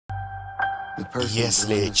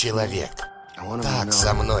Если человек так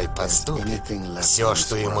со мной поступит, все,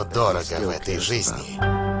 что ему дорого в этой жизни,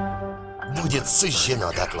 будет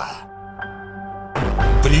сожжено дотла.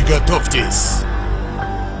 Приготовьтесь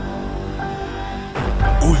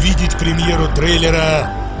увидеть премьеру трейлера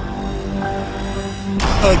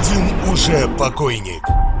 «Один уже покойник».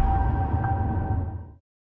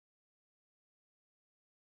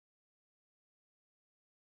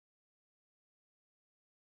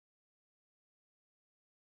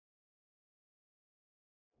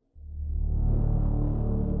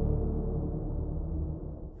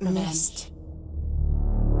 Месть.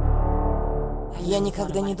 Я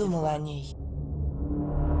никогда не думала о ней.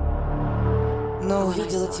 Но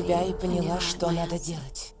увидела тебя и поняла, что надо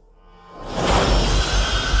делать.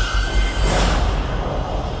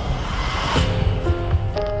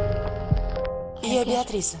 Я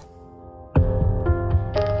Беатриса.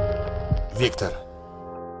 Виктор,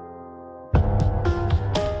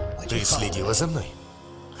 ты следила за мной?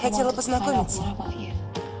 Хотела познакомиться.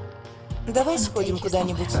 Давай сходим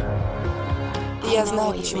куда-нибудь. Я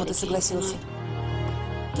знаю, почему ты согласился.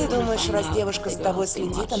 Ты думаешь, раз девушка за тобой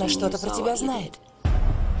следит, она что-то про тебя знает.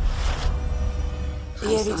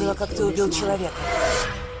 Я видела, как ты убил человека.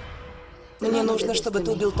 Мне нужно, чтобы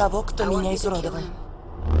ты убил того, кто меня изуродовал.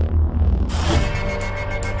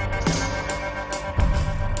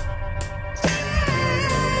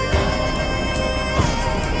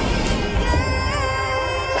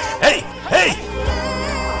 Эй! Эй!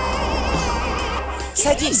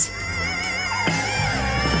 Садись!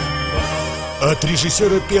 От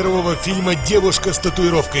режиссера первого фильма «Девушка с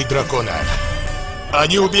татуировкой дракона».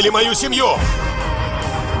 Они убили мою семью!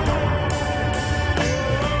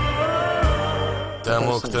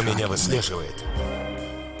 Тому, кто меня выслеживает,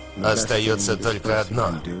 остается только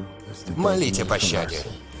одно — молить о пощаде.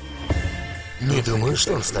 Не думаю,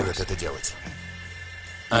 что он станет это делать.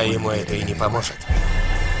 А ему это и не поможет.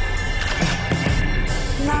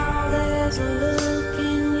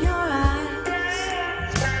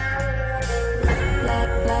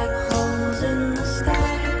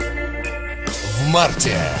 В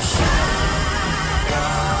марте.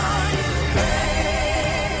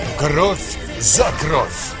 Кровь за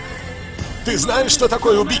кровь. Ты знаешь, что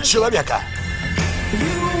такое убить человека?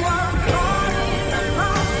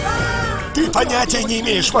 Ты понятия не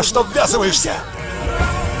имеешь, во что ввязываешься.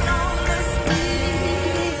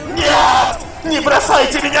 Нет! Не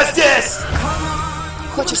бросайте меня здесь!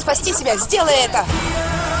 Хочешь спасти себя? Сделай это!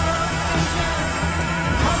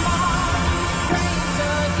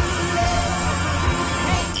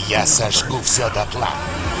 Я сожгу все дотла.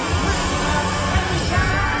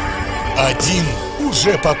 Один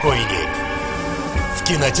уже покойник. В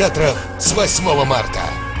кинотеатрах с 8 марта.